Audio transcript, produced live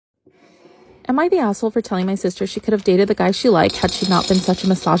Am I the asshole for telling my sister she could have dated the guy she liked had she not been such a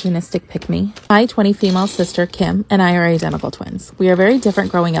misogynistic pick-me? My 20 female sister, Kim, and I are identical twins. We are very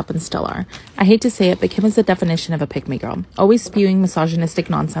different growing up and still are. I hate to say it, but Kim is the definition of a pick-me girl, always spewing misogynistic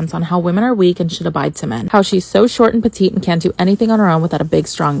nonsense on how women are weak and should abide to men, how she's so short and petite and can't do anything on her own without a big,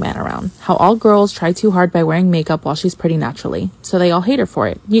 strong man around, how all girls try too hard by wearing makeup while she's pretty naturally, so they all hate her for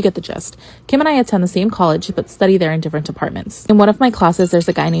it. You get the gist. Kim and I attend the same college, but study there in different departments. In one of my classes, there's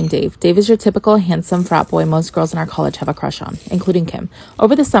a guy named Dave. Dave is your typical handsome frat boy most girls in our college have a crush on, including Kim.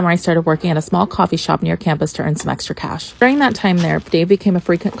 Over the summer, I started working at a small coffee shop near campus to earn some extra cash. During that time there, Dave became a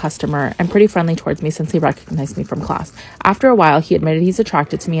frequent customer and pretty friendly towards me since he recognized me from class. After a while, he admitted he's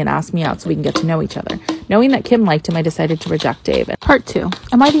attracted to me and asked me out so we can get to know each other. Knowing that Kim liked him, I decided to reject Dave. Part 2.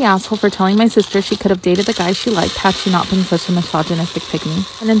 Am I the asshole for telling my sister she could have dated the guy she liked had she not been such a misogynistic pick-me,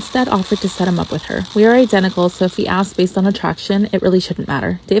 and instead offered to set him up with her? We are identical, so if he asked based on attraction, it really shouldn't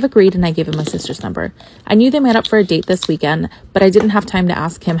matter. Dave agreed and I gave him my sister's number. I knew they met up for a date this weekend, but I didn't have time to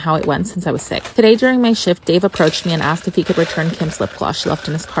ask him how it went since I was sick. Today during my shift, Dave approached me and asked if he could return Kim's lip gloss she left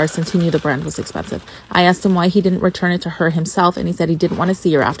in his car since he knew the brand was expensive. I asked him why he didn't return it to her himself, and he said he didn't want to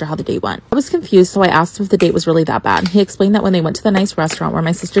see her after how the date went. I was confused, so I asked him if the date was really that bad. He explained that when they went to the nice restaurant where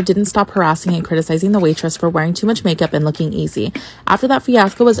my sister didn't stop harassing and criticizing the waitress for wearing too much makeup and looking easy. After that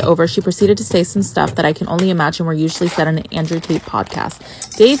fiasco was over, she proceeded to say some stuff that I can only imagine were usually said on an Andrew Tate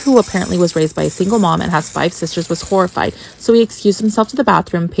podcast. Dave, who apparently was raised by a single mom and has 5 sisters, was horrified, so he excused himself to the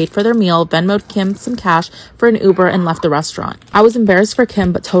bathroom, paid for their meal, Venmo'd Kim some cash for an Uber, and left the restaurant. I was embarrassed for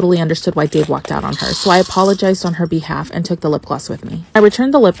Kim, but totally understood why Dave walked out on her, so I apologized on her behalf and took the lip gloss with me. I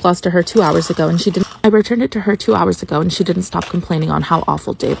returned the lip gloss to her 2 hours ago, and she didn't stop complaining on how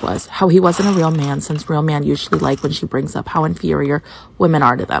awful Dave was, how he wasn't a real man, since real men usually like when she brings up how inferior women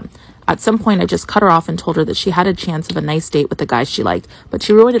are to them. At some point, I just cut her off and told her that she had a chance of a nice date with the guy she liked, but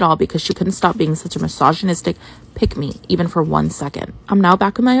she ruined it all because she couldn't stop being such a misogynistic pick-me, even for 1 second. I'm now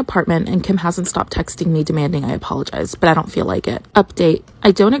back in my apartment, and Kim hasn't stopped texting me demanding I apologize, but I don't feel like it. Update.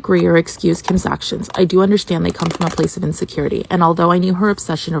 I don't agree or excuse Kim's actions. I do understand they come from a place of insecurity, and although I knew her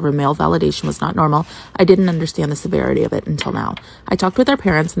obsession over male validation was not normal, I didn't understand the severity of it until now. I talked with her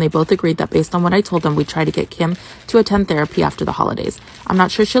parents, and they both agreed that based on what I told them, we'd try to get Kim to attend therapy after the holidays. I'm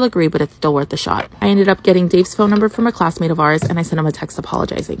not sure she'll agree, but it's still worth a shot. I ended up getting Dave's phone number from a classmate of ours, and I sent him a text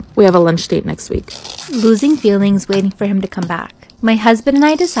apologizing. We have a lunch date next week. Losing feelings waiting for him to come back. My husband and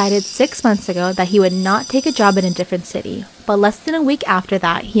I decided 6 months ago that he would not take a job in a different city, but less than a week after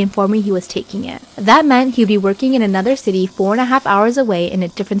that, he informed me he was taking it. That meant he would be working in another city 4.5 hours away in a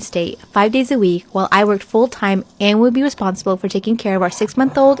different state, 5 days a week, while I worked full-time and would be responsible for taking care of our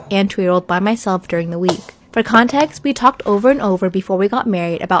 6-month-old and 2-year-old by myself during the week. For context, we talked over and over before we got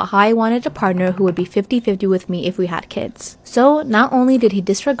married about how I wanted a partner who would be 50-50 with me if we had kids. So, not only did he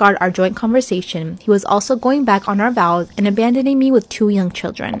disregard our joint conversation, he was also going back on our vows and abandoning me with 2 young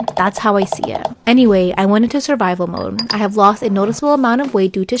children. That's how I see it. Anyway, I went into survival mode. I have lost a noticeable amount of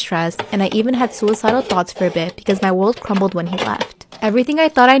weight due to stress, and I even had suicidal thoughts for a bit because my world crumbled when he left. Everything I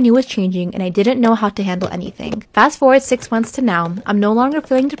thought I knew was changing, and I didn't know how to handle anything. Fast forward 6 months to now, I'm no longer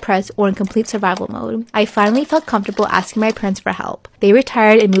feeling depressed or in complete survival mode. I finally felt comfortable asking my parents for help. They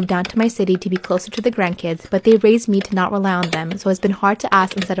retired and moved down to my city to be closer to the grandkids, but they raised me to not rely on them, so it's been hard to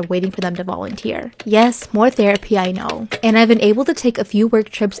ask instead of waiting for them to volunteer. Yes, more therapy, I know. And I've been able to take a few work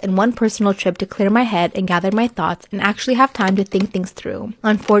trips and 1 personal trip to clear my head and gather my thoughts and actually have time to think things through.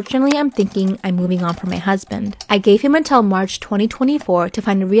 Unfortunately, I'm thinking I'm moving on from my husband. I gave him until March 2024 to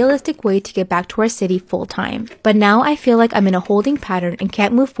find a realistic way to get back to our city full-time. But now I feel like I'm in a holding pattern and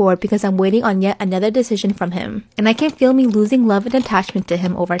can't move forward because I'm waiting on yet another decision from him. And I can feel me losing love and attachment to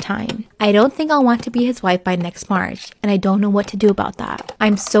him over time. I don't think I'll want to be his wife by next March, and I don't know what to do about that.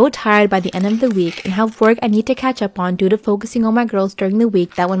 I'm so tired by the end of the week and have work I need to catch up on due to focusing on my girls during the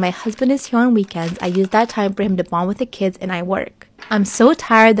week that when my husband is here on weekends, I use that time for him to bond with the kids and I work. I'm so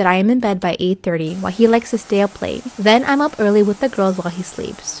tired that I am in bed by 8:30 while he likes to stay up late. Then I'm up early with the girls while he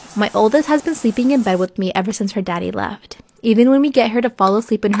sleeps. My oldest has been sleeping in bed with me ever since her daddy left. Even when we get her to fall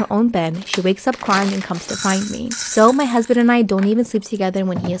asleep in her own bed, she wakes up crying and comes to find me. So my husband and I don't even sleep together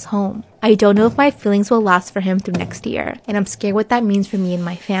when he is home. I don't know if my feelings will last for him through next year, and I'm scared what that means for me and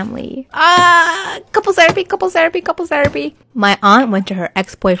my family. Couples therapy, couples therapy, couples therapy. My aunt went to her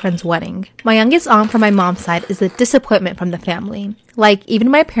ex-boyfriend's wedding. My youngest aunt from my mom's side is a disappointment from the family. Like, even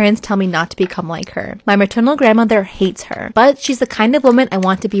my parents tell me not to become like her. My maternal grandmother hates her, but she's the kind of woman I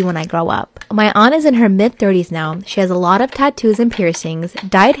want to be when I grow up. My aunt is in her mid-30s now. She has a lot of tattoos and piercings,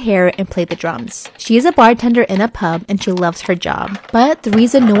 dyed hair, and played the drums. She is a bartender in a pub, and she loves her job. But the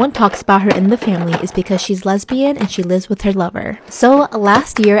reason no one talks about about her in the family is because she's lesbian and she lives with her lover. So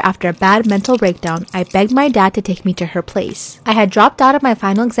last year, after a bad mental breakdown, I begged my dad to take me to her place. I had dropped out of my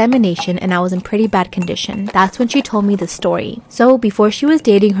final examination and I was in pretty bad condition. That's when she told me the story. So before she was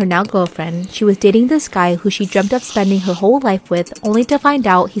dating her now girlfriend, she was dating this guy who she dreamt of spending her whole life with, only to find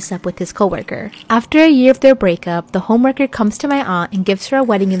out he slept with his coworker. After a year of their breakup, the homewrecker comes to my aunt and gives her a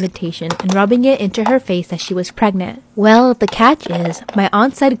wedding invitation and rubbing it into her face that she was pregnant. Well, the catch is, my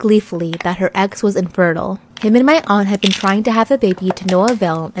aunt said gleefully that her ex was infertile. Him and my aunt had been trying to have the baby to no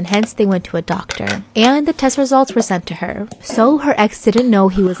avail, and hence they went to a doctor. And the test results were sent to her. So her ex didn't know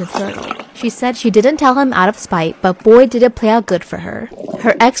he was infertile. She said she didn't tell him out of spite, but boy did it play out good for her.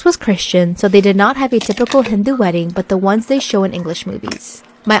 Her ex was Christian, so they did not have a typical Hindu wedding, but the ones they show in English movies.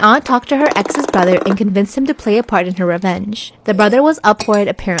 My aunt talked to her ex's brother and convinced him to play a part in her revenge. The brother was up for it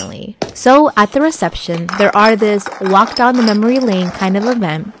apparently. So at the reception, there are this walk down the memory lane kind of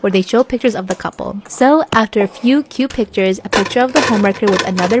event where they show pictures of the couple. So after a few cute pictures, a picture of the homewrecker with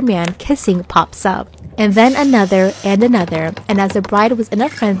another man kissing pops up. And then another, and as the bride was in a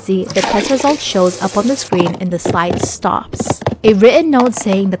frenzy, the test result shows up on the screen and the slide stops. A written note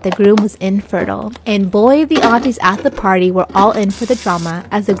saying that the groom was infertile. And boy, the aunties at the party were all in for the drama,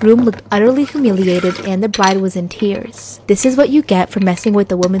 as the groom looked utterly humiliated and the bride was in tears. This is what you get for messing with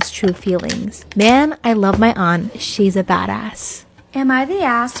the woman's true feelings. Man, I love my aunt. She's a badass. Am I the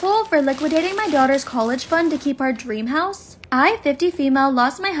asshole for liquidating my daughter's college fund to keep our dream house? I, 50 female,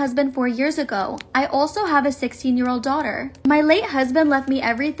 lost my husband 4 years ago. I also have a 16-year-old daughter. My late husband left me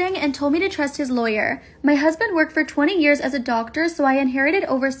everything and told me to trust his lawyer. My husband worked for 20 years as a doctor, so I inherited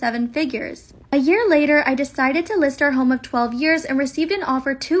over 7 figures. A year later, I decided to list our home of 12 years and received an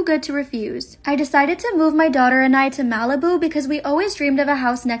offer too good to refuse. I decided to move my daughter and I to Malibu because we always dreamed of a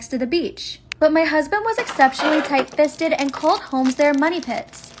house next to the beach. But my husband was exceptionally tight-fisted and called homes their money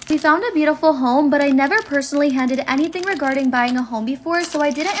pits. We found a beautiful home, but I never personally handled anything regarding buying a home before, so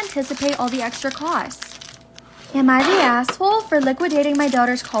I didn't anticipate all the extra costs. Am I the asshole for liquidating my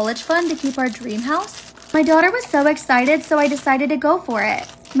daughter's college fund to keep our dream house? My daughter was so excited, so I decided to go for it.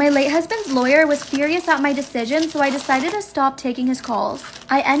 My late husband's lawyer was furious at my decision, so I decided to stop taking his calls.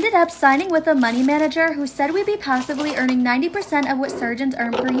 I ended up signing with a money manager who said we'd be passively earning 90% of what surgeons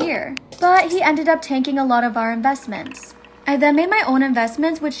earn per year. But he ended up tanking a lot of our investments. I then made my own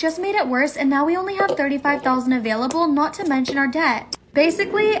investments, which just made it worse, and now we only have $35,000 available, not to mention our debt.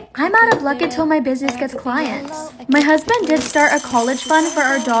 Basically, I'm out of luck until my business gets clients. My husband did start a college fund for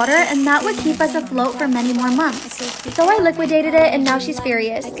our daughter, and that would keep us afloat for many more months. So I liquidated it, and now she's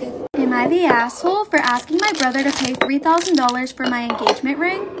furious. Am I the asshole for asking my brother to pay $3,000 for my engagement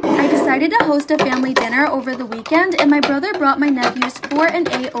ring? I decided to host a family dinner over the weekend, and my brother brought my nephews 4 and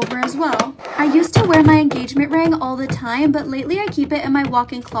 8 over as well. I used to wear my engagement ring all the time, but lately I keep it in my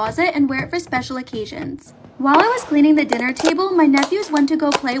walk-in closet and wear it for special occasions. While I was cleaning the dinner table, my nephews went to go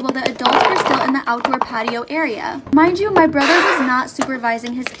play while the adults were still in the outdoor patio area. Mind you, my brother was not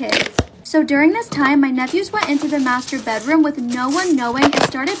supervising his kids. So during this time, my nephews went into the master bedroom with no one knowing and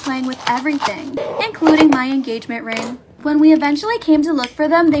started playing with everything, including my engagement ring. When we eventually came to look for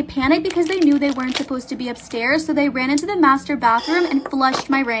them, they panicked because they knew they weren't supposed to be upstairs, so they ran into the master bathroom and flushed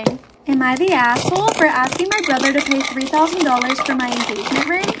my ring. Am I the asshole for asking my brother to pay $3,000 for my engagement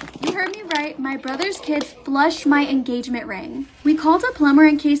ring? You heard me right, my brother's kids flushed my engagement ring. We called a plumber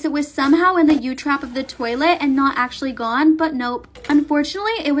in case it was somehow in the U-trap of the toilet and not actually gone, but nope.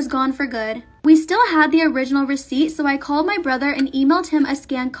 Unfortunately, it was gone for good. We still had the original receipt, so I called my brother and emailed him a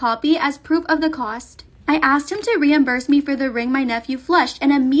scanned copy as proof of the cost. I asked him to reimburse me for the ring my nephew flushed,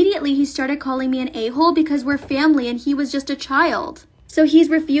 and immediately he started calling me an a-hole because we're family and he was just a child. So he's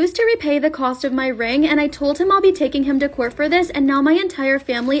refused to repay the cost of my ring, and I told him I'll be taking him to court for this, and now my entire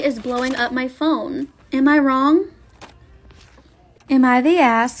family is blowing up my phone. Am I wrong? Am I the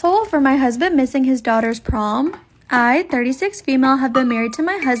asshole for my husband missing his daughter's prom? I, 36 female, have been married to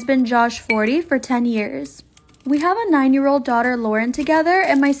my husband Josh, 40, for 10 years. We have a 9-year-old daughter, Lauren, together,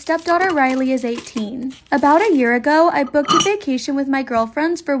 and my stepdaughter, Riley, is 18. About a year ago, I booked a vacation with my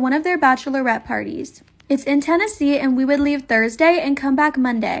girlfriends for one of their bachelorette parties. It's in Tennessee, and we would leave Thursday and come back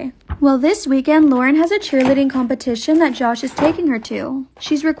Monday. Well, this weekend, Lauren has a cheerleading competition that Josh is taking her to.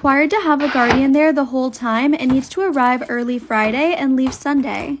 She's required to have a guardian there the whole time and needs to arrive early Friday and leave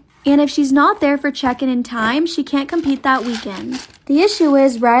Sunday. And if she's not there for check-in in time, she can't compete that weekend. The issue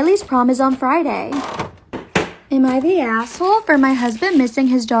is Riley's prom is on Friday. Am I the asshole for my husband missing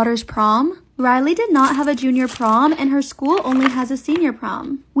his daughter's prom? Riley did not have a junior prom, and her school only has a senior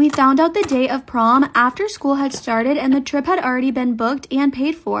prom. We found out the date of prom after school had started and the trip had already been booked and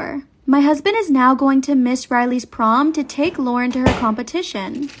paid for. My husband is now going to miss Riley's prom to take Lauren to her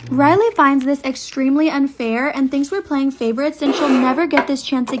competition. Riley finds this extremely unfair and thinks we're playing favorites and she'll never get this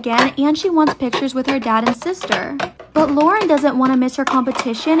chance again, and she wants pictures with her dad and sister. But Lauren doesn't want to miss her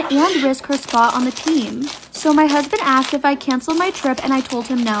competition and risk her spot on the team. So my husband asked if I canceled my trip and I told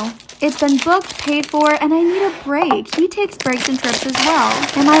him no. It's been booked, paid for, and I need a break. He takes breaks and trips as well.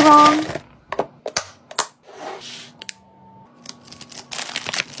 Am I wrong?